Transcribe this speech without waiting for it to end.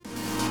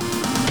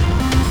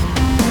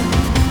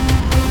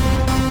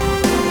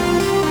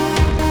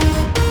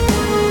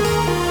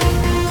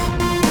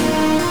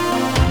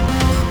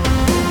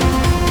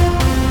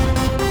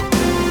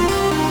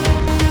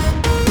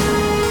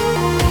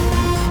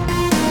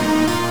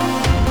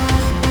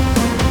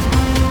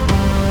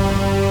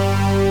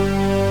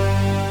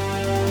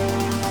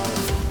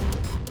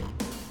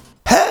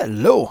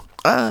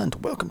and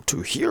welcome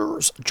to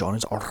Here's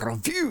John's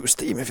Reviews,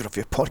 the movie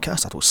review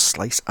podcast that will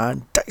slice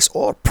and dice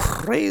or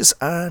praise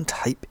and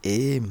hype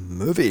a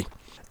movie.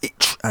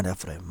 Each and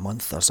every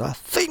month there's a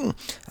theme.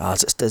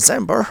 As it's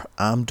December,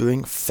 I'm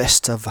doing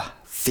Festive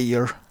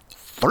Fear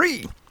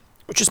 3,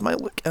 which is my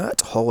look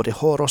at holiday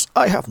horrors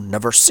I have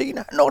never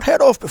seen nor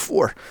heard of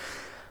before.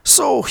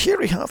 So here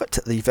we have it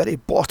at the very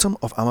bottom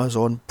of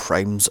Amazon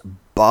Prime's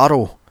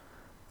barrel.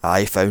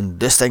 I found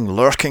this thing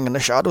lurking in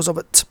the shadows of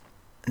it.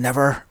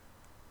 Never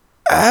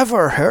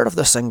ever heard of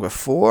this thing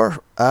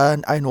before,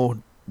 and I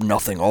know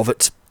nothing of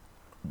it.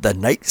 The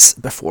Nights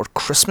Before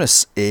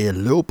Christmas, a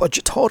low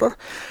budget horror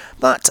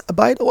that,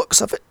 by the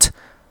looks of it,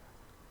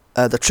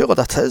 the trailer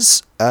that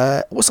is,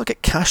 looks like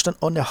it cashed in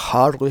on the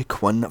Harley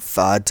Quinn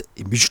fad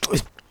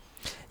immediately.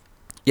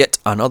 Yet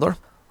another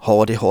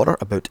holiday horror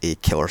about a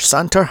killer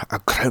Santa, a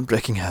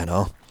groundbreaking, I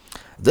know.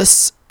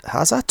 This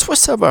has a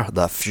twist however,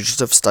 the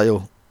Fugitive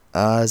style,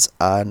 as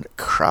an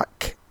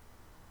crack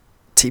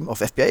team of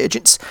FBI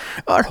agents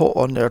are hot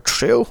on their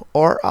trail,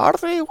 or are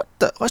they?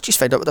 Let's just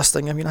find out what this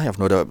thing, I have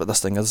no doubt what this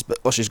thing is, but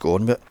let's just go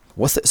on with it.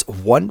 With its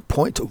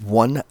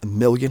 $1.1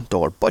 million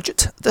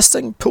budget, this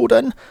thing pulled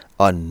in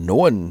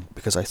unknown,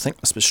 because I think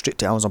this was straight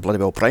to Amazon bloody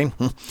well Prime.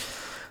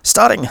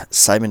 Starring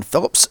Simon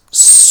Phillips,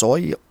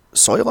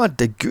 Soila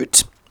de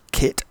Good,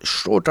 Kate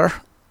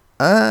Schroeder,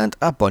 and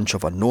a bunch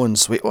of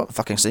unknowns. Wait, what am I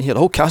fucking saying here?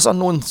 The whole cast of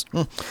unknowns.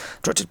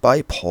 Directed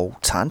by Paul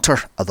Tanter.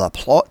 The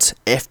plot: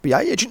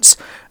 FBI agents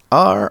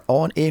are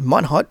on a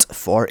manhunt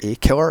for a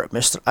killer,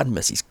 Mr. and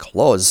Mrs.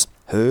 Claus,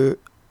 who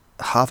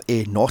have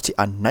a naughty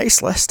and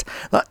nice list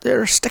that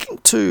they're sticking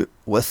to,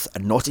 with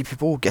naughty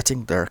people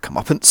getting their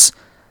comeuppance.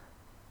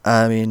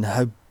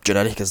 How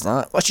generic is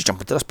that? Let's just jump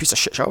into this piece of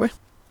shit, shall we?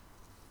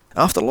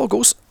 After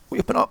logos, we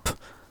open up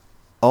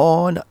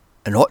on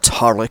not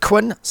Harley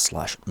Quinn /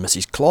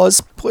 Mrs.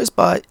 Claus,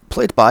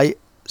 played by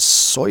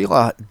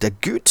Soila de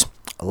Good,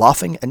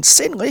 laughing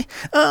insanely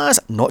as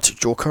not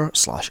Joker /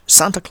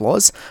 Santa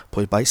Claus,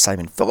 played by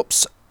Simon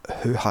Phillips,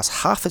 who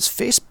has half his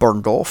face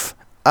burned off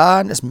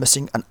and is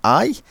missing an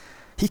eye.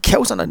 He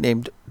kills an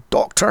unnamed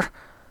doctor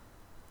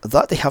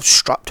that they have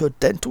strapped to a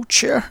dental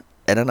chair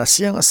in an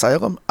insane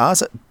asylum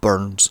as it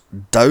burns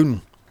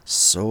down.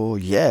 So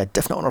yeah,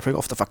 definitely not ripping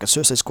off the fucking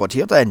Suicide Squad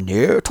here then.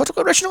 No,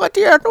 totally original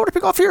idea, no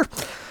ripping off here.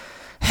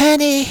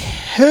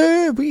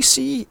 Anywho, we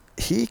see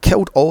he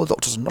killed all the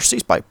doctors and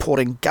nurses by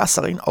pouring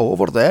gasoline all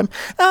over them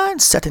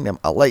and setting them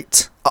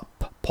alight.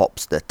 Up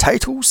pops the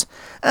titles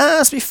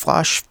as we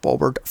flash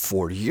forward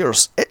 4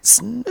 years.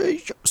 It's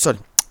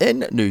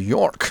in New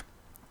York,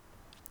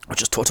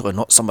 which is totally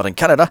not somewhere in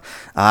Canada.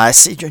 I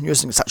see you're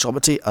using Statue of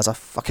Liberty as a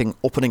fucking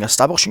opening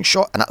establishing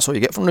shot, and that's all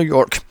you get from New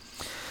York.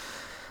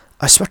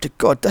 I swear to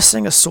God, this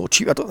thing is so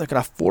cheap, I don't think I can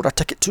afford a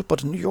ticket to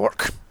it in New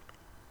York.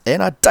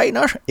 In a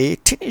diner, a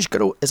teenage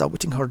girl is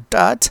awaiting her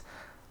dad,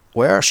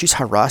 where she's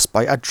harassed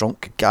by a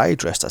drunk guy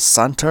dressed as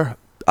Santa,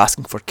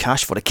 asking for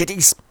cash for the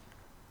kiddies.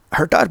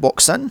 Her dad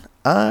walks in,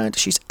 and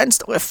she's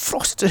instantly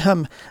frosted to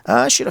him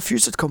as she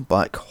refuses to come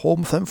back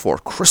home with him for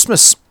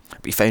Christmas.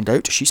 We find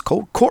out she's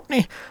called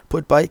Courtney,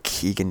 played by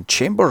Keegan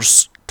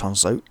Chambers.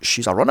 Turns out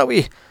she's a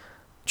runaway,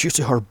 due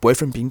to her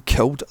boyfriend being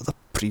killed the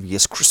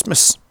previous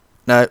Christmas.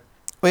 Now,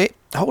 wait,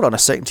 hold on a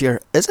second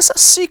here. Is this a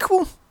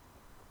sequel?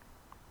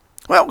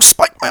 Well,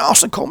 spike my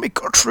arse and call me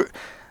Gertrude.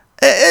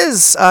 It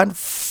is, and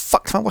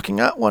fuck if I'm looking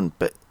at one,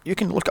 but you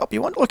can look it up,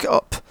 you want to look it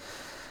up.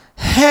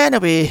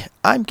 Anyway,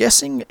 I'm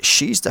guessing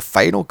she's the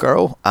final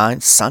girl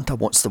and Santa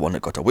wants the one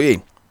that got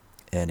away.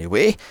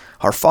 Anyway,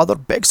 her father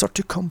begs her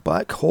to come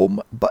back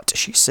home, but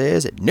she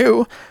says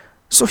no,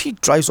 so he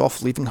drives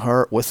off, leaving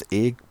her with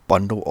a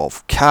bundle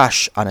of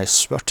cash. And I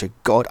swear to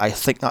God, I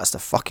think that's the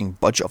fucking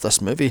budget of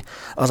this movie.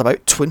 There's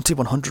about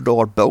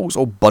 $2,100 bills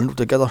all bundled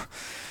together.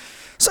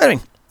 So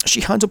anyway,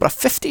 she hands over a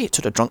 50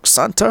 to the drunk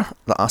Santa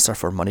that asked her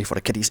for money for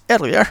the kiddies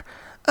earlier,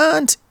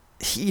 and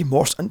he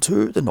morphs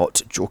into the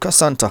not Joker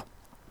Santa.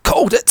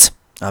 Called it!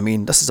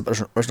 This is a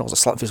bit original as a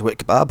slut-faced wet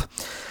kebab.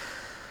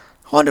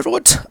 On the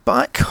road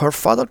back, her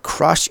father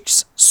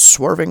crashes,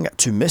 swerving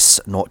to miss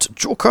not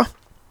Joker,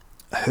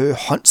 who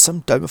hunts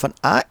him down with an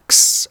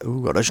axe.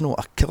 Ooh, original,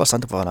 a killer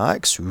Santa with an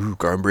axe. Ooh,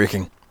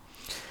 groundbreaking.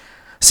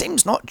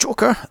 Seems not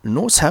Joker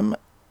knows him,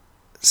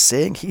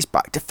 saying he's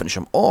back to finish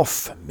him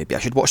off. Maybe I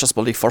should watch this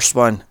bloody first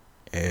one.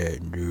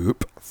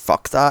 Nope.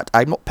 Fuck that.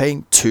 I'm not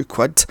paying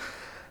 £2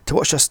 to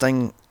watch this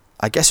thing.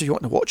 I guess if you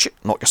want to watch it,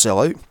 knock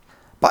yourself out.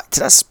 Back to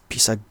this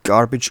piece of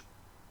garbage.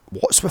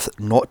 What's with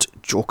not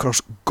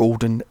Joker's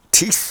golden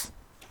teeth?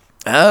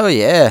 Oh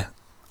yeah,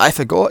 I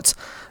forgot.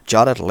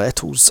 Jared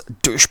Leto's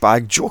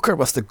douchebag Joker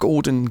with the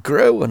golden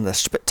grill and the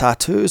spit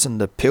tattoos and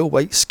the pale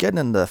white skin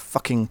and the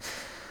fucking...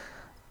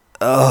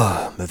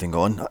 moving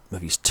on. That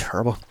movie's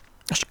terrible.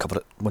 I should cover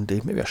it one day.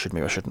 Maybe I should,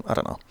 maybe I shouldn't. I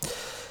don't know.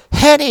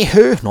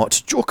 Anywho,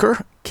 not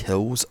Joker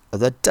kills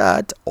the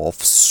dad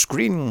off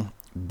screen.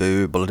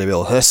 Boo, bloody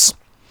well hiss.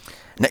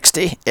 Next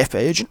day, FBI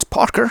agent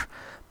Parker,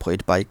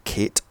 played by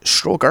Kate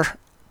Schroeder,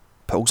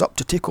 pulls up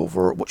to take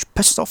over, which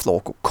pisses off the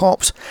local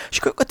cops. She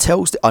quickly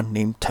tells the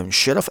unnamed town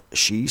sheriff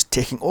she's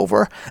taking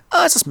over,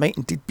 as this might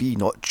indeed be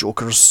not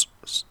Joker's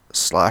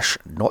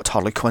 / not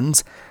Harley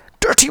Quinn's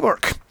dirty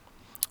work.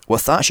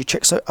 With that, she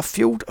checks out a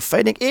field,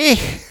 finding a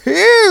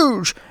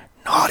huge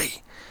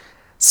naughty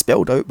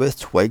spelled out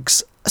with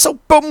twigs. So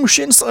boom,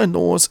 she instantly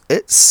knows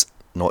it's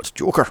not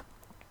Joker.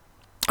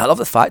 I love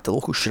the fact the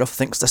local sheriff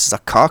thinks this is a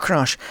car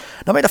crash.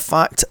 Now, by the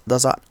fact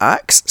there's an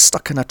axe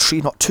stuck in a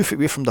tree not 2 feet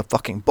away from the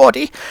fucking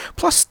body,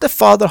 plus the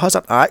father has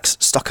an axe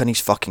stuck in his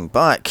fucking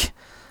back.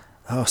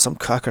 Oh, some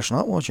car crash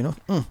that was, you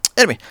know.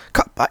 Anyway,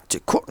 cut back to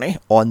Courtney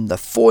on the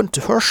phone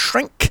to her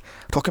shrink,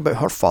 talking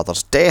about her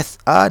father's death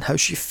and how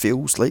she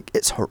feels like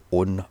it's her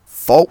own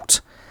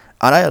fault.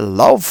 And I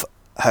love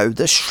how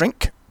this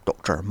shrink,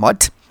 Dr.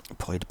 Mudd,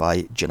 played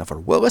by Jennifer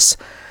Willis,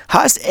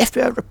 has the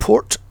FBI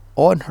report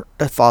on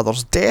the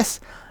father's death,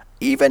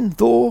 even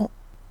though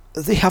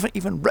they haven't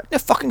even written the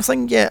fucking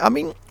thing yet. I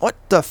mean, what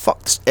the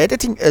fuck? This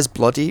editing is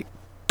bloody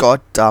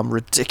goddamn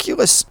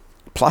ridiculous.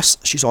 Plus,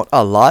 she's on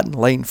a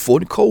landline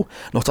phone call,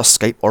 not a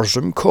Skype or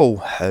Zoom call.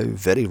 How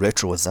very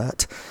retro is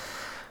that?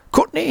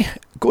 Courtney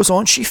goes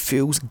on, she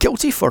feels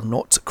guilty for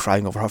not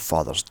crying over her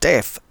father's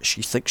death.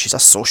 She thinks she's a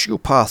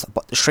sociopath,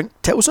 but the shrink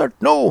tells her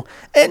no.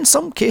 In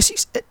some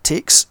cases, it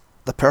takes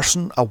the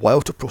person a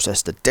while to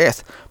process the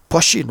death.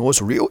 Plus, she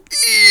knows real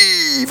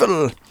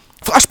evil.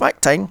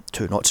 Flashback time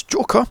to not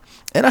Joker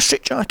in a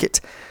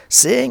straitjacket,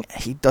 saying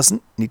he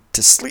doesn't need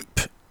to sleep.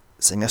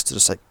 Saying this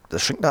to the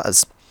shrink, that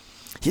is.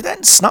 He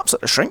then snaps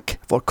at the shrink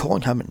for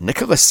calling him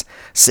Nicholas,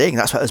 saying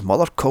that's what his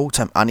mother called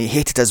him, and he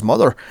hated his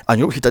mother, and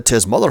you know what he did to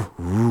his mother?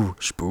 Ooh,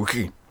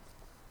 spooky.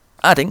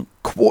 Adding,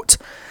 quote,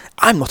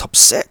 "I'm not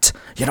upset.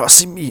 You never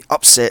seen me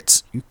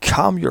upset. You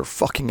calm your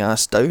fucking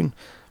ass down.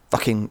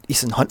 Fucking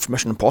Ethan Hunt from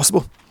Mission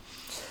Impossible."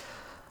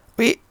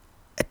 Wait,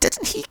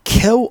 didn't he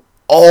kill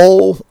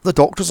all the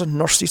doctors and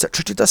nurses that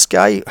treated this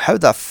guy? How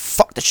the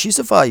fuck did she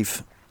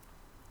survive?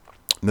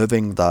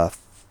 Moving the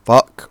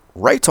fuck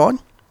right on.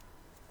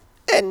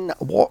 In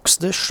walks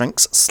the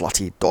shrink's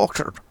slutty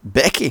doctor,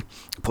 Becky,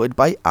 played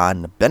by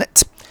Anne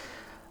Bennett,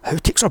 who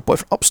takes her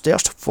boyfriend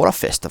upstairs for a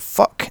festive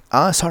fuck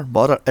as her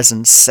mother is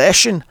in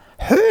session.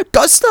 Who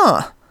does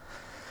that?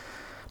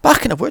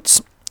 Back in the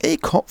woods, a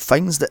cop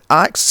finds the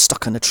axe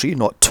stuck in a tree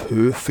not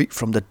 2 feet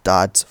from the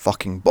dad's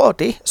fucking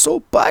body,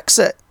 so backs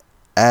it.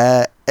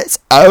 It's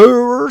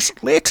hours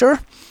later.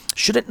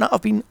 Should it not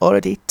have been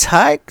already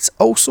tagged?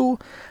 Also,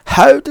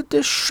 how did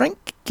the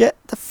shrink get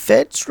the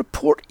feds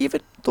report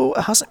even though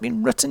it hasn't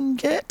been written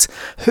yet?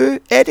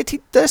 Who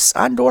edited this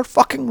and or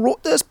fucking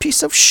wrote this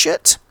piece of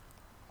shit?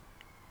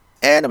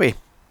 Anyway,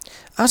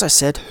 as I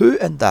said, who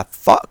in the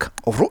fuck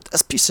wrote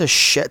this piece of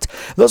shit?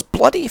 There's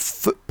bloody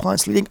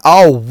footprints leading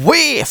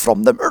away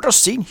from the murder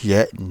scene,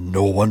 yet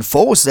no one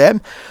follows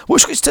them,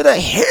 which leads to the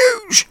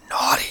huge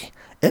naughty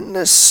in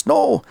the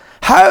snow.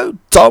 How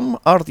dumb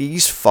are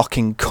these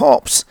fucking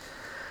cops?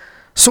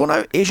 So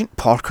now Agent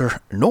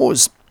Parker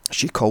knows.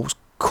 She calls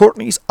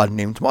Courtney's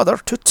unnamed mother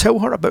to tell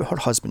her about her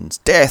husband's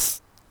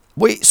death.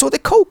 Wait, so they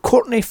call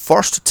Courtney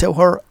first to tell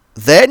her,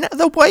 then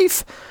the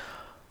wife?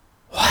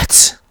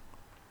 What?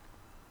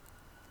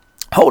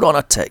 Hold on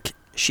a tick.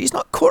 She's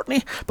not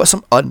Courtney, but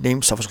some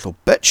unnamed selfish little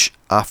bitch,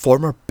 a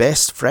former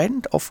best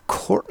friend of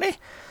Courtney,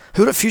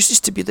 who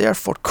refuses to be there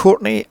for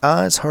Courtney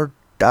as her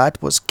dad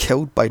was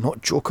killed by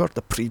not Joker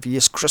the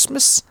previous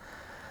Christmas.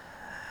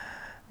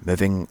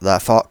 Moving the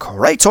fuck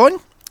right on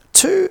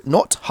to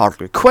not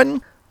Harley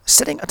Quinn,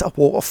 sitting at a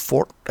wall of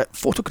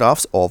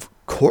photographs of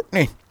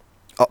Courtney.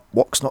 Up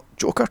walks not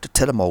Joker to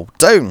tear them all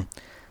down.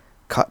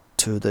 Cut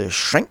to the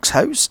shrink's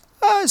house,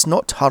 as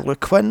not Harley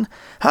Quinn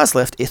has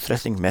left a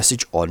threatening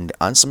message on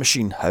the answer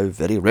machine. How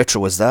very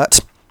retro is that?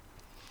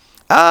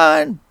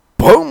 And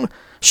boom,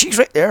 she's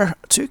right there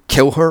to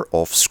kill her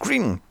off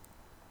screen.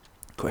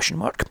 Question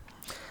mark.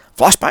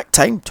 Flashback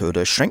time to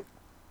the shrink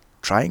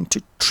trying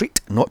to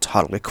treat not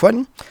Harley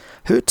Quinn,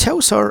 who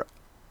tells her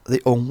they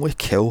only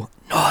kill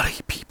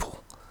naughty people.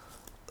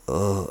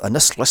 And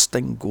this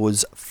listing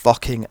goes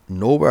fucking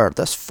nowhere.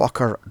 This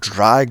fucker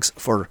drags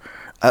for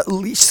at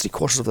least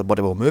 3/4 of the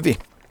Bodywell movie.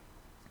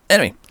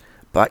 Anyway,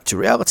 back to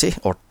reality,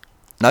 or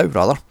now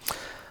rather,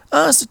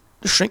 as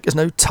the shrink is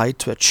now tied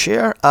to a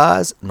chair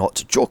as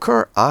not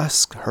Joker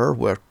asks her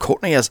where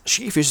Courtney is.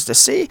 She refuses to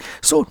say,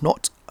 so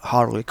not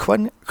Harley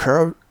Quinn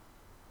carves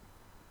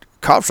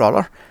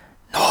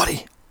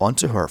naughty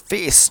onto her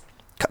face.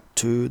 Cut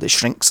to the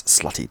shrink's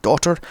slutty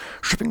daughter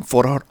stripping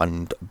for her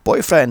and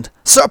boyfriend.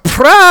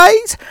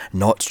 Surprise!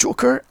 Not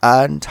Joker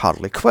and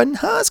Harley Quinn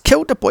has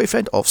killed the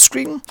boyfriend off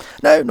screen.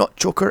 Now not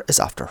Joker is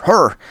after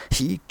her.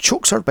 He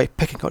chokes her by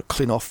picking her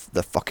clean off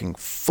the fucking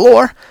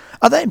floor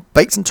and then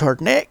bites into her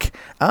neck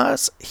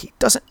as he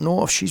doesn't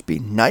know if she's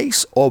been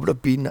nice or would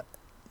have been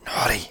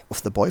naughty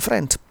with the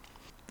boyfriend.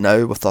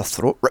 Now with her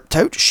throat ripped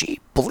out,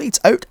 she bleeds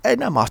out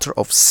in a matter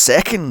of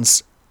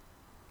seconds.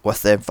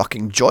 With them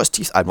fucking Jaws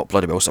teeth, I'm not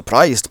bloody well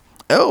surprised.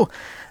 Oh,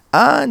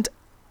 and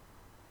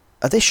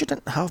they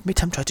shouldn't have made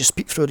him try to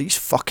speak through these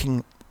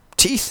fucking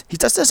teeth. He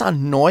does this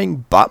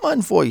annoying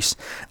Batman voice,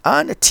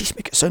 and the teeth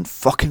make it sound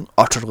fucking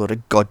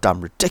utterly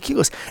goddamn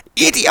ridiculous.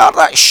 ADR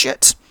that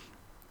shit!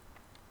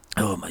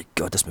 Oh my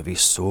god, this movie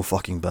is so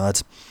fucking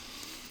bad.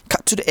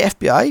 Cut to the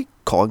FBI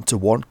calling to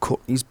warn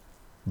Courtney's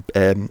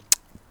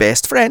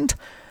best friend,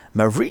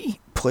 Marie,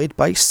 played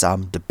by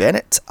Sam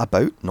DeBennett,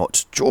 about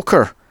not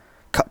Joker.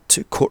 Cut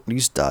to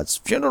Courtney's dad's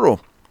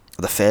funeral.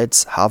 The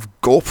feds have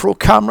GoPro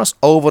cameras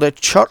all over the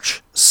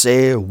church.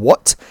 Say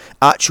what?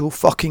 Actual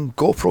fucking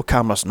GoPro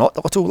cameras, not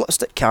the little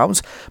lipstick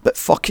cams, but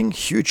fucking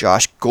huge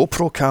ass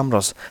GoPro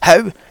cameras.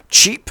 How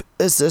cheap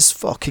is this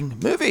fucking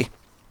movie?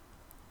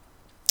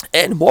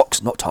 In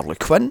walks not Harley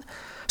Quinn.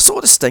 So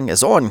the sting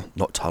is on.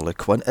 Not Harley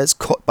Quinn is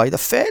caught by the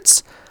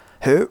feds,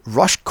 who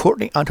rush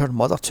Courtney and her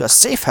mother to a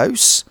safe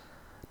house.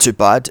 Too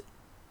bad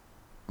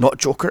Not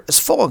Joker is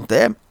following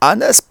them,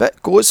 and this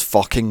bit goes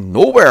fucking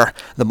nowhere.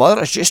 The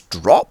mother is just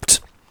dropped.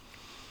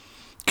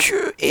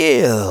 Cue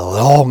a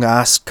long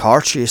ass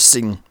car chase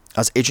scene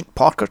as Agent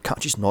Parker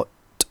catches Not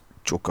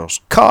Joker's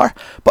car,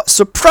 but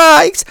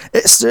surprise,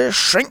 it's the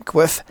shrink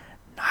with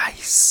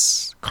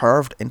nice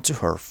curved into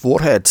her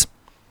forehead.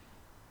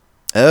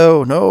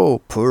 Oh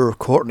no, poor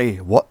Courtney,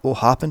 what will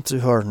happen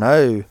to her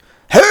now?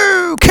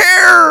 Who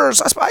cares?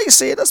 That's why I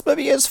say this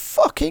movie is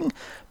fucking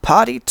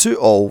paddy to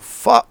all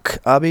fuck.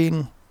 I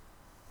mean,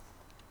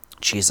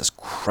 Jesus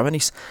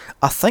Christ.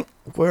 I think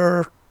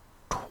we're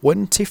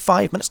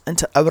 25 minutes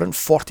into hour and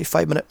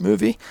 45 minute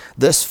movie.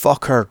 This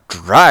fucker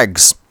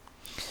drags.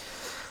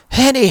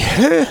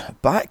 Anywho,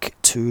 back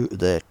to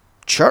the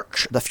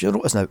church. The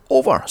funeral is now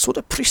over, so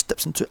the priest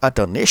dips into a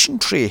donation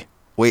tray.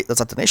 Wait,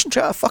 there's a donation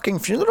tray at a fucking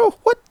funeral?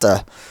 What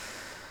the?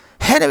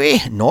 Anyway,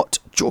 Not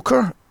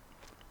Joker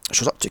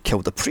shows up to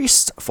kill the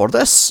priest for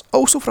this.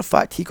 Also for the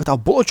fact he got a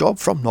blowjob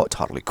from Not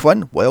Harley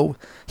Quinn while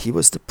he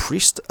was the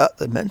priest at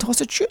the mental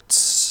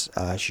institute,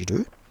 as you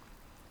do.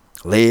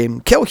 Lame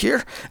kill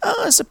here,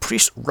 as the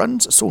priest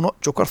runs, so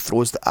Not Joker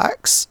throws the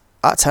axe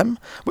at him,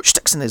 which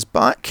sticks in his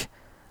back,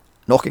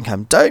 knocking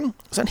him down.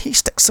 Then he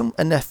sticks him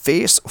in the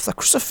face with a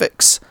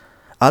crucifix,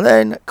 and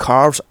then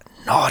carves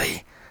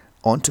Naughty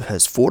onto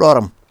his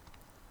forearm.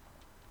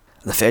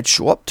 The feds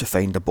show up to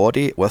find the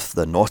body with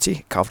the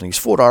Naughty carved in his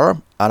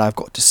forearm, and I've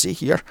got to say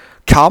here,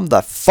 calm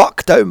the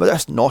fuck down with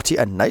this Naughty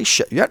and nice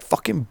shit. You ain't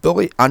fucking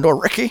Billy and or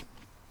Ricky.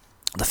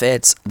 The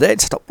feds then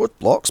set up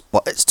roadblocks,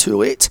 but it's too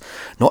late.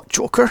 Not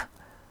Joker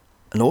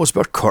knows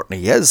where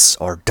Courtney is,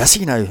 or does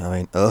he now? I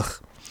mean,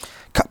 ugh.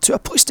 Cut to a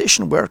police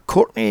station where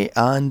Courtney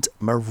and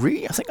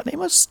Marie, I think her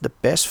name is, the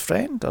best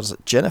friend, or is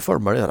it Jennifer?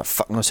 Marie, I don't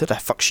fucking know who the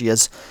fuck she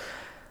is,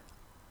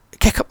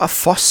 kick up a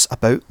fuss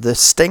about the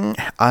sting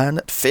and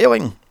it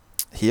failing.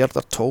 Here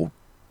they're told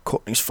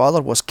Courtney's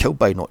father was killed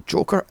by Not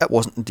Joker. It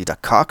wasn't indeed a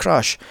car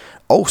crash.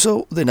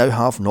 Also, they now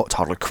have Not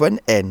Harley Quinn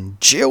in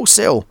jail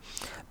cell,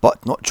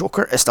 but Not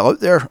Joker is still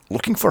out there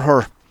looking for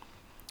her.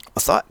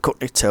 With that,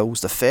 Courtney tells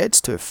the feds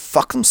to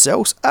fuck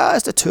themselves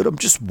as the two of them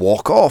just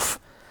walk off.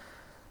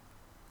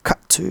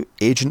 Cut to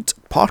Agent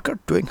Parker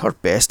doing her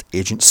best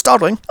Agent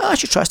Starling as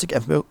she tries to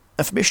get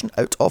information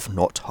out of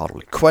Not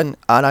Harley Quinn,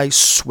 and I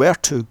swear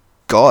to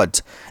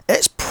God,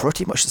 it's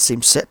pretty much the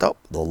same setup.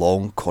 The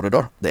long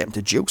corridor, the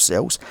empty jail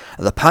cells,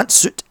 the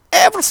pantsuit,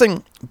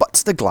 everything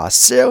but the glass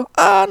cell,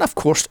 and of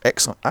course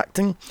excellent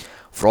acting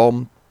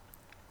from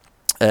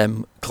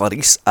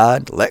Clarice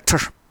and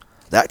Lecter.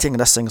 The acting in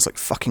this thing is like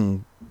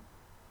fucking,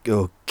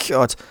 oh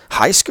god,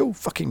 high school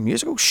fucking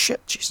musical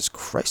shit, Jesus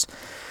Christ.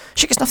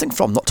 She gets nothing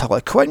from Not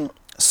Harley Quinn,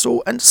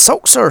 so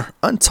insults her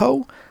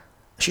until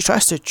she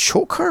tries to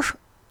choke her.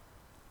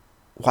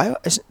 Why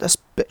isn't this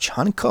bitch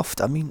handcuffed?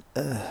 I mean,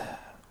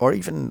 or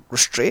even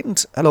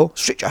restrained. Hello,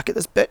 straitjacket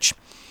this bitch.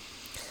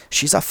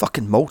 She's a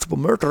fucking multiple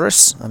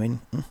murderess. I mean,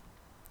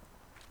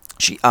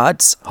 she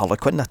adds, Harley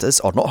Quinn that is,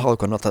 or not Harley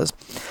Quinn that is.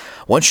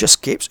 Once she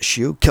escapes,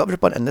 she'll kill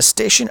everyone in the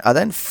station and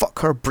then fuck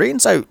her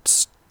brains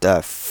out.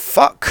 The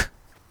fuck?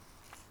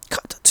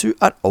 Cut to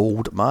an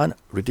old man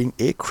reading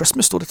a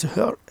Christmas story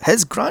to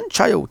his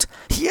grandchild.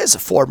 He is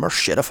former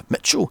Sheriff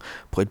Mitchell,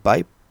 played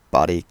by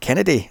Barry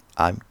Kennedy.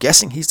 I'm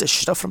guessing he's the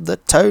sheriff from the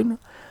town,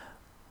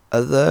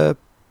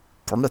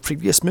 from the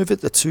previous movie,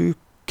 the two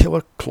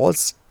killer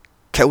claws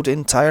killed the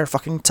entire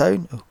fucking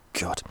town. Oh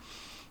god.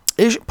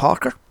 Agent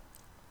Parker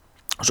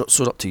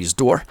shows up to his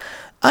door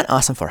and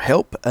asks him for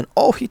help, and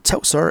all he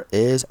tells her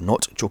is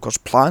Not Joker's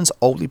plans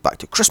all lead back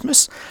to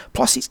Christmas,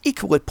 plus he's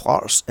equally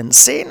parts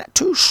insane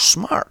to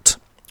smart.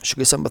 She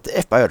goes in with the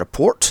FBI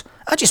report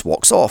and just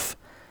walks off.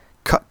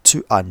 Cut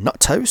to a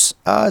nut house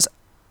as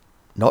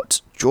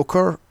Not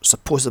Joker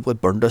supposedly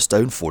burned us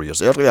down 4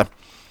 years earlier.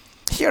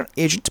 Here,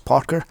 Agent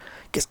Parker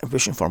gets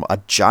information from a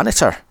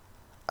janitor.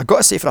 I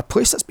gotta say, for a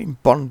place that's been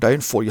burned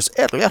down 4 years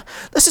earlier,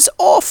 this is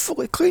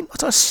awfully clean.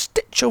 Not a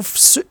stitch of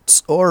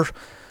soot or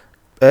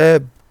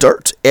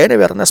dirt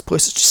anywhere in this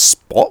place. It's just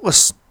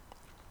spotless.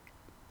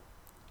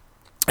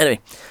 Anyway,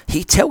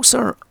 he tells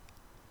her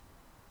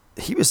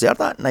he was there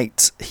that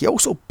night. He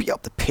also beat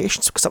up the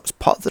patients because that was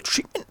part of the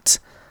treatment.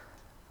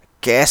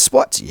 Guess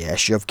what?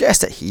 Yes, you've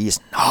guessed it. He's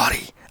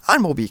naughty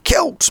and will be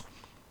killed.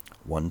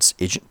 Once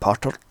Agent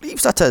Parker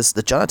leaves, that is,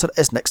 the janitor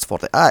is next for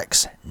the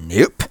axe.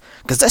 Nope,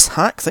 because this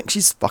hack thinks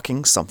he's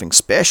fucking something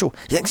special.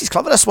 He thinks he's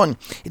clever, this one.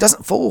 He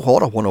doesn't follow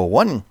Horror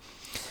 101.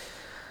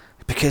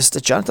 Because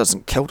the janitor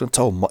isn't killed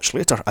until much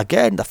later.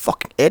 Again, the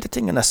fucking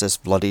editing in this is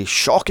bloody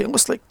shocking. It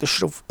looks like they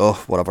should have...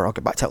 Oh, whatever, I'll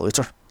get back to it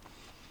later.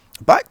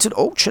 Back to the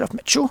old Sheriff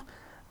Mitchell,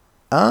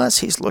 as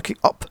he's looking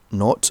up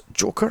not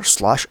Joker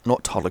 /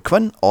 not Harley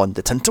Quinn on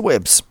the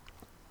tinterwebs,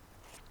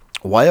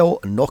 while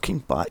knocking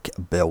back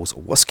Belle's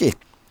whiskey.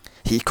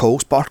 He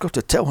calls Parker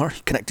to tell her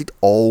he connected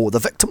all the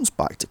victims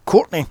back to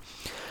Courtney.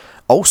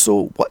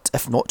 Also, what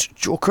if not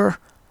Joker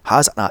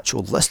has an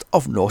actual list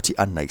of naughty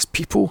and nice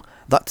people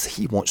that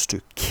he wants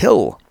to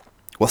kill?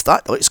 With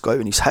that, let's go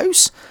out in his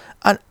house,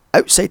 and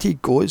outside he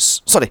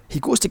goes to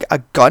get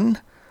a gun,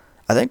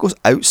 and then goes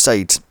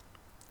outside.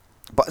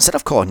 But instead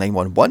of calling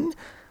 911,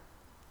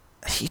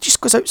 he just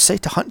goes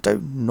outside to hunt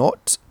down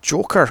not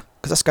Joker,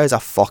 because this guy's a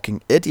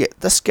fucking idiot.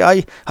 This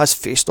guy has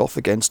faced off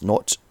against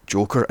not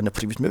Joker in the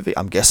previous movie,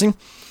 I'm guessing,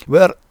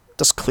 where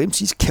there's claims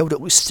he's killed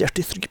at least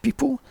 33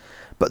 people,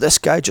 but this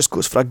guy just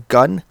goes for a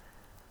gun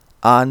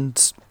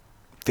and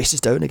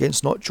faces down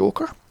against not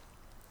Joker.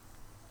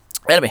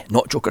 Anyway,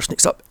 not Joker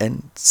sneaks up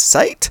in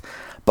sight,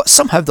 but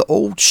somehow the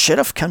old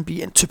sheriff can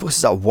be in two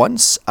places at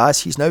once,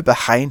 as he's now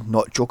behind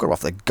not Joker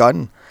with a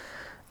gun.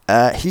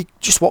 He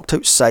just walked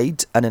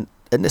outside, and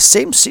in the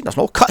same scene, there's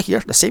no cut here,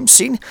 the same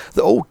scene,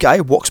 the old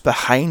guy walks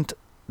behind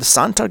the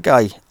Santa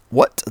guy.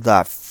 What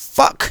the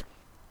fuck?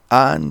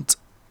 And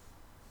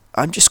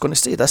I'm just going to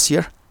say this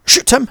here.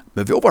 Shoot him,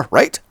 move it over,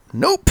 right?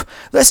 Nope.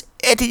 This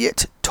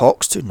idiot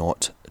talks to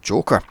not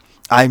Joker.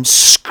 I'm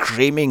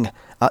screaming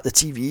at the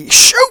TV,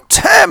 shoot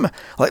him!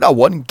 Like that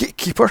one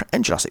gatekeeper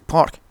in Jurassic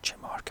Park. Jim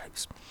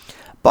Archives.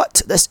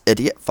 But this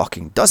idiot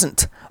fucking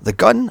doesn't. The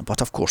gun,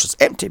 but of course, is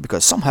empty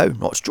because somehow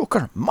not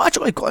Joker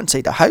magically got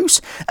inside the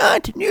house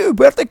and knew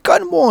where the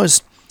gun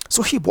was.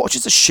 So he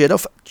watches the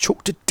sheriff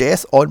choked to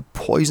death on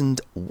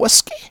poisoned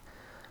whiskey.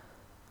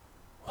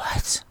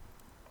 What?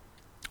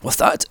 With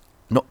that,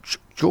 not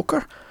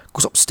Joker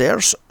goes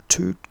upstairs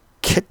to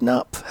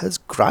kidnap his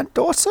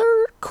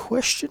granddaughter?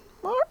 Question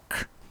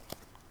mark.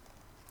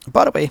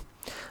 By the way,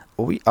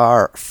 we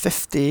are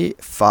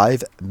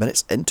 55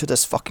 minutes into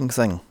this fucking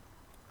thing.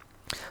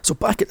 So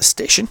back at the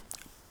station,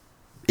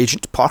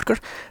 Agent Parker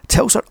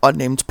tells her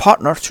unnamed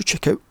partner to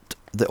check out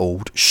the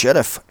old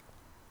sheriff.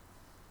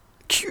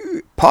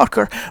 Cue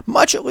Parker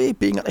magically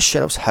being at the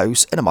sheriff's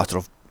house in a matter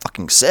of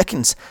fucking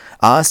seconds,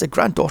 as the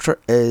granddaughter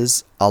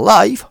is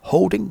alive,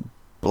 holding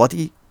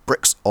bloody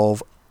bricks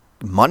of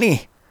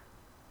money.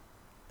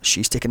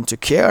 She's taken to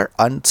care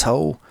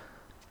until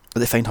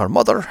they find her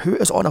mother, who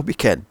is on a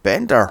weekend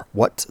bender.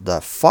 What the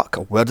fuck?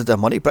 Where did the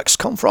money bricks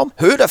come from?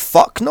 Who the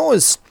fuck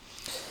knows?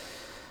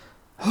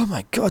 Oh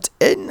my god.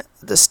 In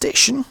the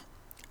station,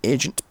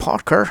 Agent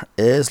Parker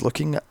is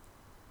looking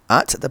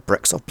at the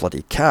bricks of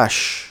bloody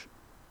cash.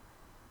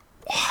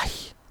 Why?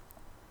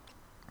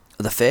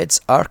 The feds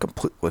are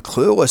completely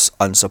clueless,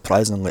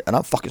 unsurprisingly, and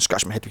I'm fucking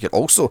scratching my head here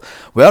also.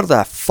 Where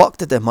the fuck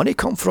did the money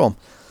come from?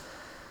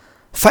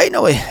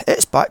 Finally,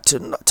 it's back to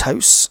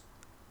Nuthouse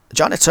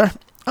janitor,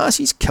 as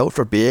he's killed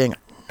for being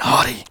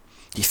naughty.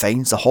 He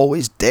finds the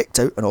hallways decked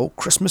out in all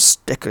Christmas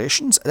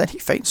decorations, and then he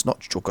finds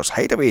Not Joker's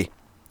hideaway.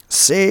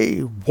 Say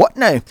what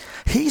now?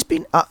 He's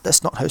been at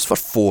this nut house for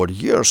 4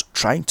 years,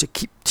 trying to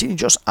keep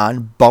teenagers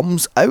and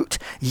bums out,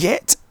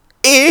 yet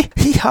A,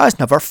 he has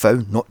never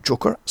found Not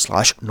Joker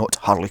 / Not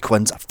Harley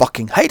Quinn's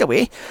fucking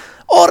hideaway,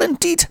 or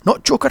indeed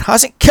Not Joker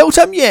hasn't killed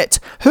him yet.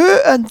 Who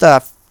in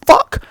the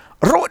fuck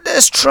wrote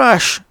this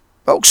trash?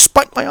 Well,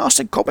 spank my ass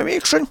and call me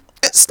matron.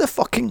 It's the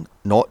fucking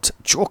Not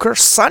Joker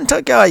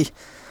Santa guy.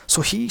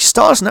 So he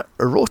stars in it,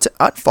 wrote it,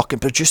 and fucking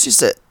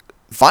produces it.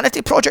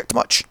 Vanity project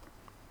much.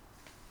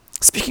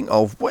 Speaking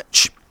of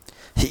which,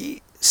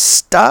 he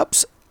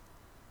stabs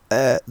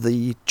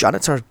the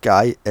janitor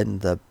guy in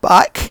the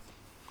back,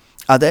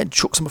 and then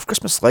chokes him with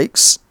Christmas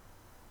lights,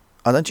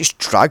 and then just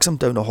drags him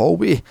down the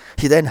hallway.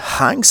 He then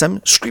hangs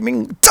him,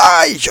 screaming,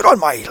 "Die! You're on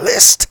my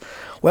list!"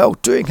 while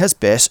doing his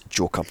best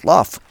Joker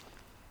laugh.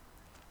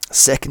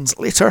 Seconds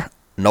later,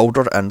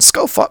 Nalder and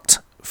Skullfucked,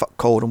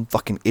 called him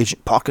fucking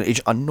Agent Parker,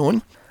 Agent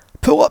Unknown,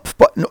 pull up,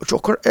 but no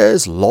Joker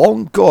is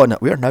long gone.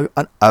 We are now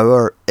an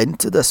hour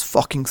into this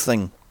fucking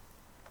thing.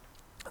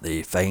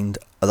 They find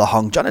the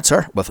hung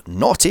janitor with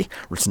naughty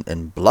written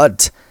in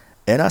blood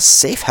in a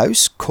safe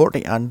house.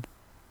 Courtney and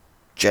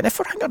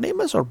Jennifer, I think her name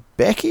is, or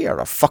Becky, or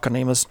a fuck her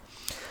name is,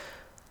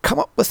 come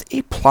up with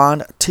a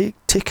plan to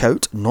take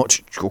out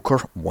Not Joker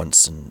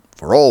once and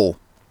for all.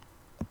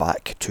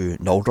 Back to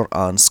Nalder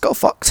and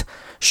Skullfucked,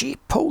 she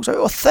pulls out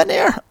of thin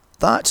air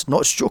that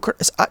Not Joker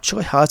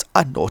actually has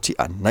a naughty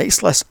and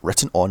nice list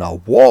written on a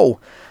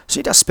wall, so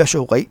you need a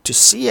special light to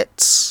see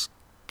it.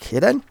 Okay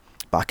then,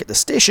 back at the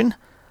station,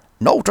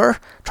 Nalder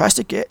tries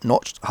to get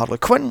Not Harley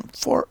Quinn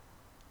for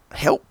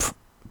help,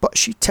 but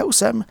she tells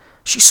him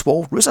she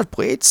swallowed razor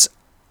blades,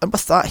 and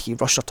with that he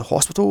rushes her to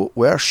hospital,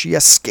 where she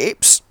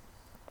escapes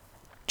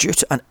due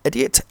to an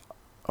idiot,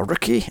 a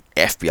rookie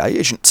FBI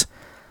agent.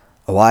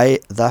 Why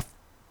the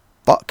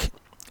fuck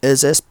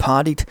is this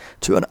padded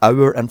to an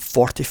hour and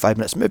 45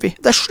 minutes movie?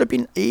 This should have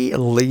been a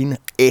lean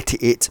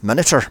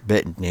 88-minuter,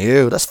 but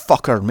no, this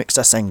fucker makes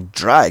this thing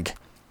drag.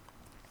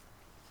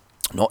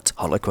 Not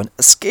Harley Quinn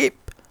escape.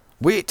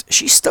 Wait,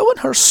 she's still in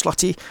her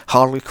slutty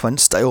Harley Quinn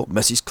style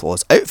Mrs.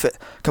 Claus outfit,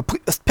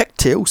 complete with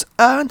pigtails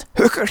and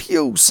hooker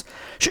heels.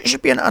 She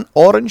should be in an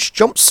orange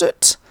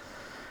jumpsuit.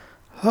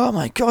 Oh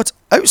my god,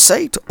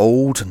 outside,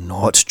 old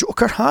not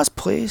Joker has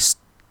placed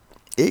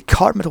a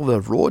car middle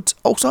of the road,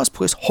 also has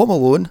placed Home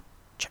Alone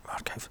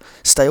Archive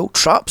style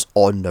traps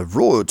on the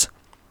road.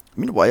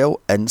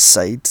 Meanwhile,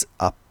 inside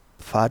a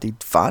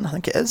padded van, I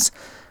think it is,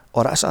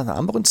 or actually an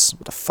ambulance,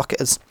 what the fuck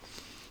it is.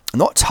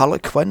 Not Harley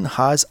Quinn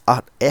has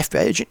an FBI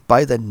agent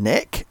by the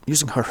neck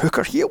using her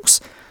hooker heels,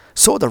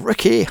 so the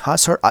rookie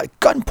has her at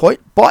gunpoint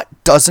but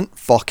doesn't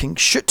fucking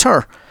shoot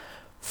her.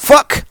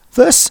 Fuck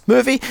this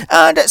movie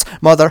and its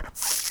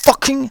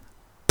motherfucking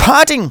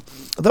padding.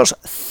 There's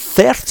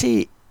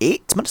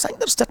 38 minutes, I think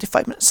there's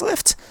 35 minutes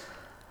left.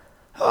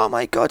 Oh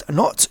my god,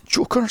 not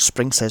Joker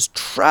springs his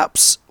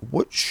traps,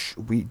 which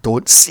we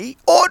don't see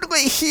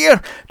only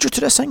here, due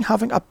to this thing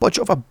having a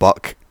budget of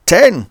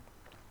 $1.10.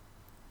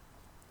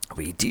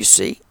 We do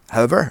see,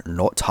 however,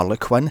 not Harley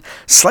Quinn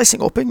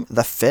slicing open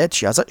the Fed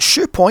she has at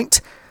shoe point,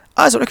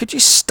 as Rookie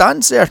just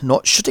stands there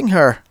not shooting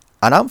her.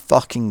 And I'm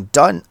fucking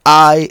done.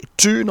 I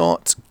do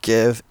not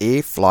give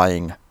a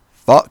flying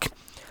fuck.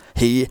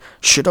 He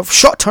should have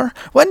shot her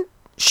when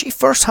she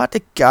first had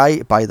the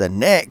guy by the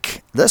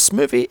neck. This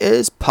movie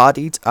is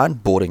padded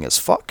and boring as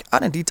fuck,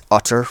 and indeed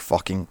utter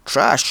fucking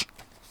trash.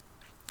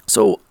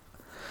 So,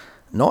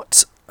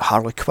 not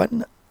Harley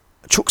Quinn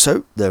chokes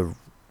out the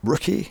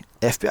rookie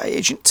FBI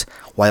agent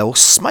while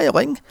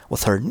smiling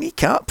with her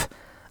kneecap,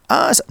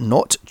 as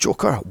not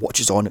Joker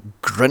watches on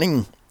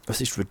grinning with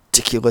his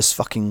ridiculous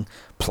fucking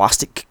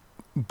plastic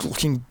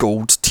looking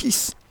gold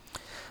teeth.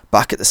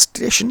 Back at the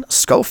station,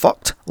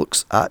 Skullfucked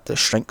looks at the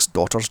shrink's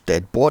daughter's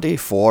dead body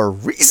for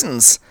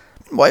reasons.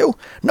 Meanwhile,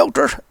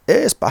 Nilder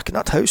is back in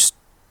that house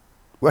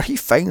where he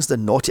finds the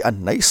naughty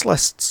and nice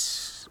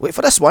lists. Wait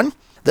for this one.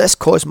 This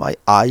caused my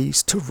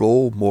eyes to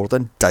roll more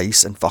than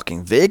dice in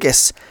fucking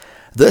Vegas.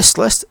 This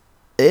list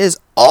is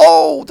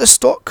all the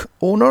stock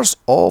owners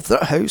of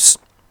that house,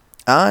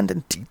 and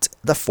indeed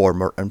the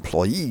former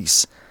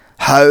employees.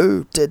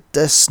 How did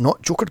this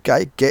not Joker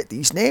guy get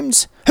these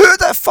names? Who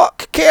the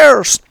fuck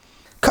cares?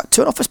 Cut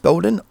to an office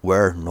building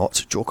where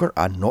not Joker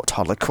and not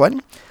Harley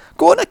Quinn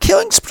go on a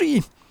killing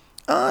spree,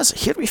 as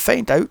here we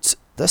find out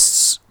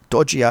this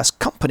dodgy ass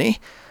company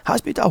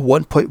has made a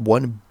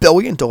 $1.1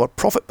 billion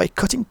profit by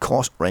cutting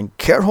costs around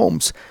care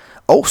homes.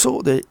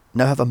 Also, they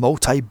now have a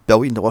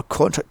multi-billion-dollar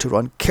contract to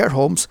run care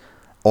homes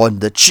on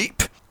the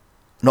cheap,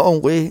 not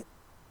only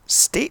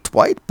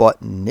statewide but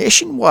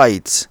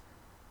nationwide.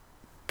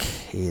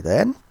 Okay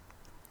then,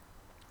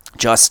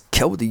 just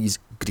kill these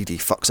greedy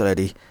fucks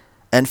already.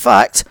 In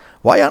fact,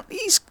 why aren't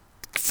these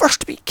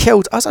first to be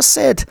killed? As I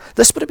said,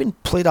 this would have been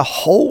played a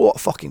whole lot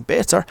fucking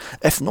better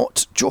if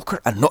not Joker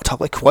and not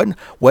Harley Quinn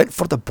went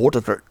for the board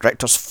of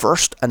directors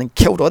first and then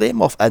killed all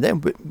them off and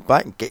then went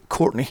back and get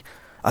Courtney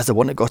as the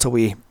one that got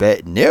away.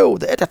 But no,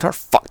 the editor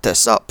fucked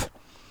this up.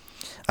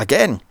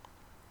 Again,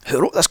 who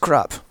wrote this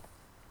crap?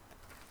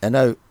 And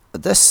now,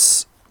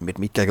 this made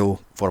me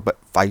giggle for about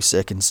 5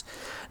 seconds.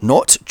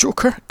 Not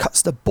Joker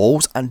cuts the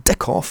balls and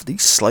dick off the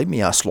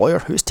slimy ass lawyer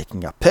who's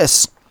taking a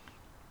piss.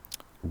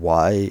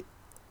 Why?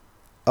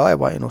 I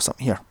want to know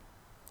something here.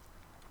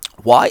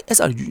 Why is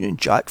a Union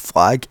Jack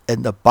flag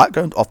in the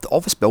background of the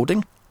office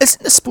building?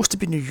 Isn't this supposed to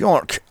be New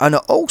York? And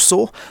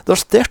also,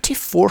 there's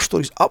 34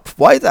 stories up.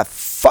 Why the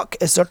fuck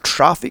is there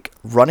traffic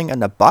running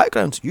in the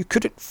background? You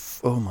couldn't...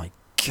 Oh my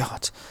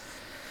god.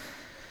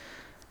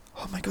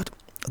 Oh my god.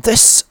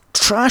 This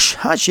trash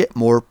has yet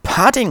more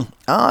padding,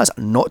 as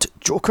not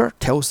Joker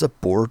tells the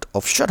board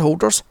of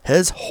shareholders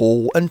his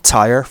whole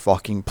entire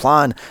fucking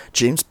plan.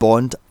 James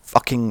Bond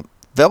fucking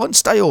villain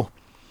style.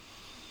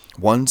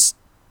 Once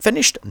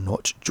finished,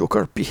 not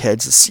Joker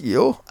beheads the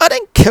CEO and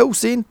then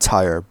kills the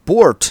entire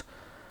board.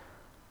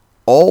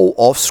 All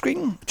off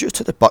screen due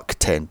to the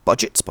 $1.10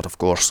 budgets, but of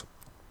course.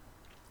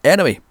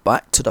 Anyway,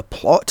 back to the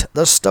plot.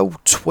 There's still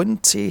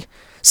 20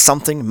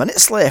 something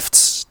minutes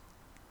left.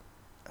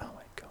 Oh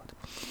my god.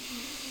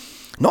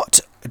 Not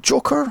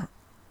Joker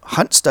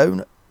hunts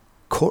down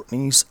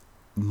Courtney's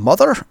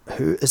mother,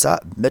 who is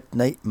at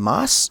midnight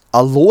mass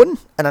alone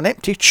in an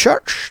empty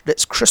church.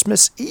 It's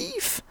Christmas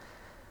Eve.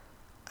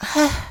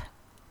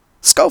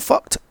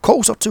 Skullfucked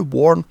calls her to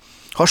warn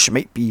her she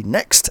might be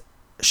next.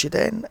 She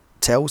then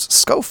tells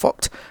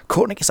Skullfucked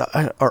Courtney is at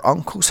her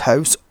uncle's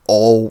house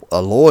all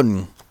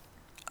alone.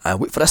 And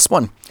wait for this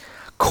one.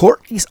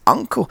 Courtney's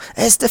uncle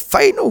is the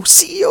final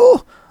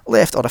CEO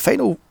left, or the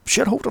final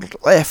shareholder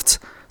left.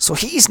 So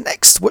he's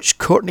next, which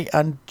Courtney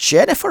and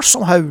Jennifer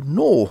somehow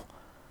know.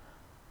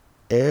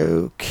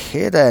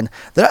 Okay then.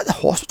 They're at the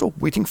hospital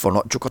waiting for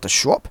not Joker to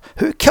show up,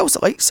 who kills the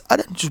lights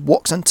and then just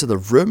walks into the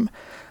room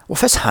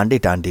with his handy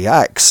dandy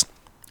axe.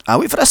 And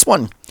wait for this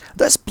one.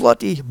 This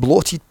bloody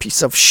bloated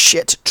piece of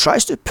shit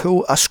tries to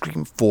pull a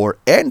Scream 4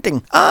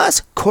 ending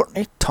as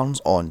Courtney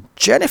turns on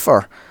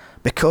Jennifer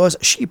because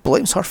she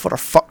blames her for her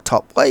fucked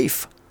up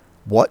life.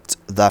 What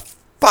the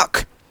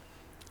fuck?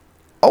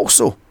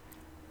 Also,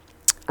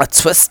 a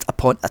twist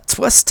upon a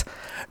twist,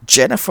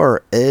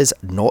 Jennifer is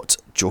not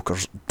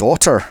Joker's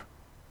daughter.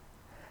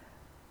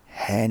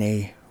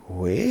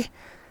 Anyway,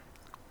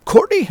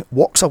 Courtney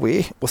walks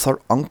away with her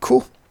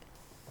uncle,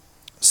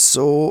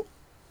 so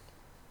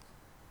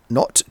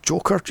not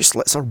Joker just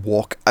lets her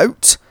walk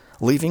out,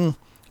 leaving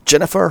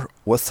Jennifer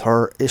with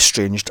her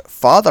estranged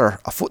father.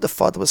 I thought the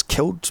father was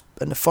killed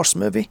in the first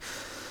movie.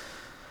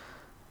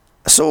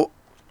 So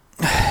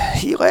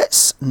he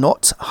lets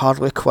not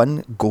Harley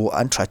Quinn go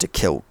and try to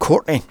kill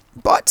Courtney,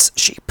 but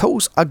she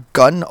pulls a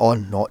gun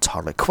on not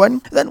Harley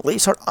Quinn, then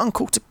leaves her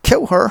uncle to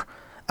kill her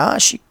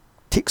as she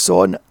takes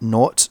on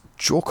not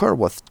Joker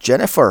with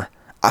Jennifer.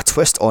 A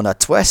twist on a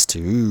twist.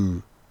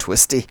 Ooh,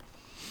 twisty.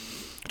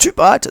 Too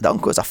bad the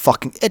uncle is a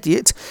fucking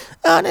idiot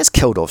and is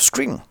killed off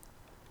screen.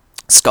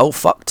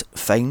 Skullfucked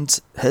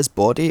finds his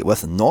body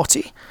with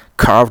Naughty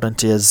carved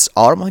into his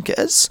arm like it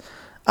is,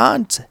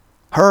 and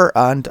her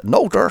and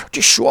Nalder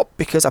just show up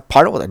because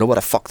apparently they know where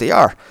the fuck they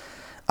are.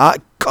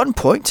 At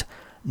gunpoint,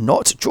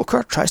 not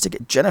Joker tries to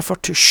get Jennifer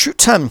to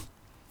shoot him.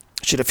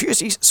 She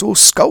refuses, so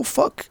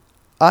Skullfuck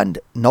and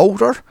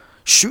Nalder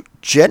shoot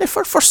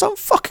Jennifer for some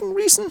fucking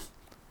reason.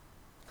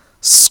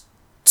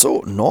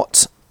 So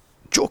not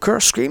Joker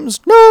screams,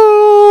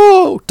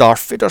 "No!"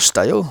 Darth Vader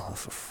style, oh,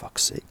 for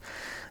fuck's sake.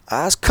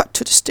 As cut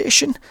to the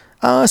station,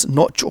 as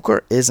not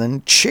Joker is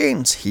in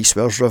chains. He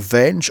swears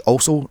revenge.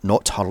 Also,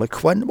 not Harley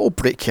Quinn will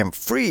break him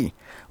free.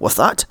 With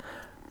that,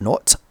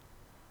 not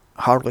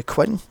Harley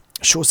Quinn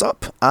shows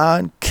up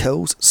and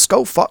kills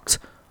Skullfucked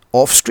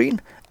off screen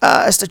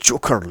as the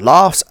Joker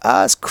laughs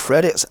as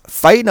credits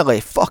finally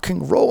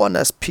fucking roll on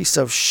this piece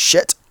of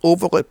shit,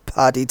 overly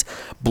padded,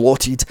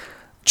 bloated,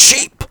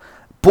 cheap,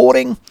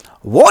 boring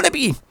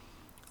wannabe.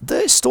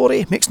 The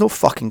story makes no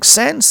fucking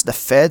sense. The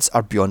feds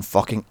are beyond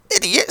fucking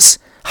idiots.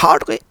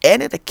 Hardly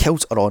any of the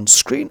kills are on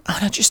screen,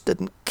 and I just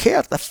didn't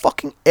care. The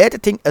fucking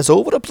editing is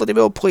over the bloody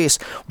well place.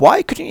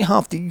 Why couldn't you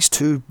have these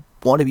two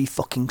wannabe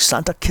fucking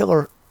Santa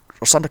killer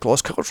or Santa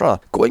Claus killers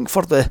going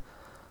for the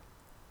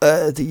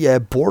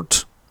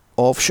board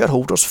of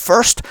shareholders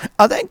first,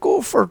 and then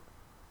go for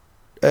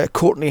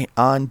Courtney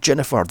and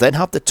Jennifer, then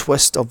have the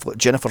twist of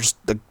Jennifer's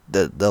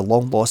the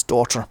long lost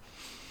daughter?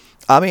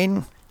 I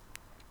mean,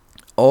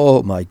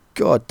 oh my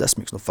god, this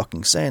makes no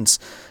fucking sense.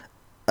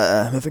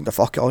 Moving the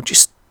fuck on,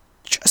 just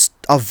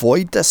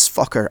avoid this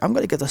fucker. I'm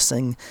going to give this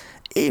thing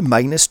a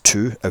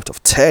 -2 out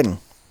of 10.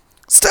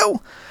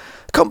 Still,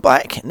 come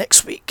back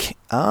next week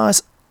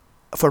as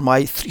for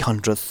my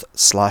 300th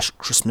 /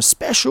 Christmas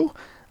special.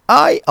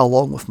 I,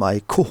 along with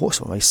my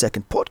co-host of my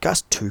second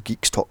podcast, Two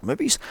Geeks Talk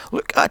Movies,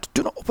 look at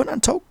Do Not Open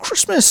Until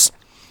Christmas.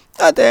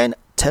 And then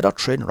Terror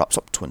Train wraps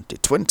up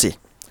 2020.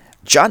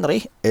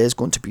 January is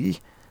going to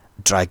be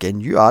Dragon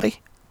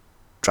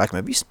Drag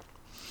movies.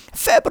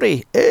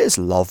 February is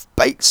Love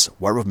Bites,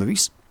 werewolf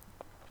movies.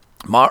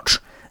 March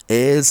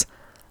is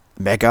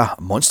Mega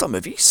Monster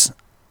movies.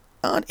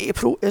 And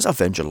April is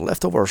Avenger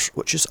Leftovers,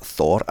 which is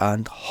Thor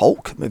and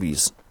Hulk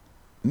movies.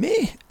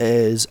 May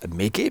is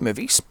May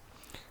movies.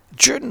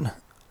 June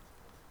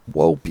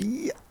will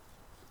be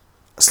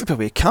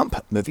Sleepaway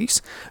Camp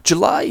movies.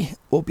 July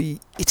will be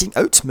Eating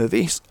Out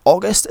movies.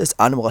 August is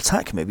Animal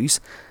Attack movies.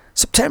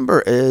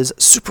 September is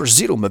Super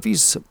Zero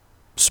movies,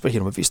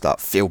 superhero movies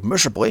that failed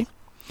miserably.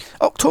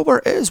 October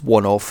is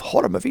one-off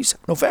horror movies.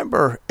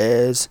 November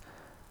is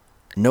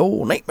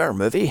No Nightmare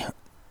movie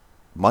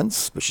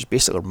month, which is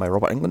basically my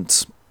Robert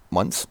Englund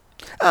month.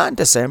 And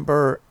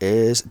December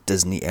is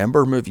Disney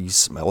Ember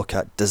movies. My look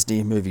at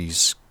Disney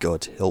movies.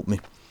 God help me.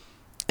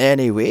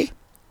 Anyway,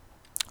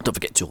 don't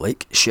forget to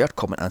like, share,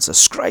 comment and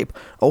subscribe.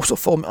 Also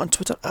follow me on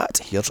Twitter at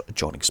Here's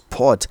Johnny's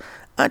Pod.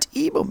 And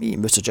email me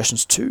with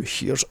suggestions to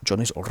Here's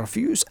Johnny's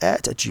Reviews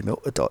at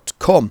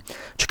gmail.com.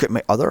 Check out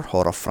my other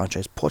horror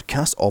franchise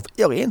podcasts of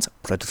Aliens,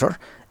 Predator,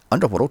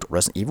 Underworld,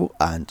 Resident Evil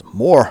and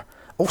more.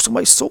 Also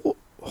my solo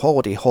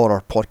holiday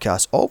horror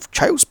podcast of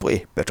Child's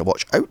Play, Better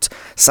Watch Out,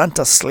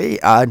 Santa's Sleigh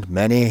and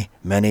many,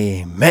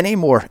 many, many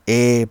more.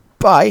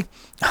 Bye.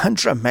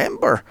 And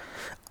remember,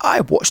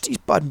 I watch these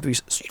bad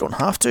movies so you don't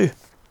have to.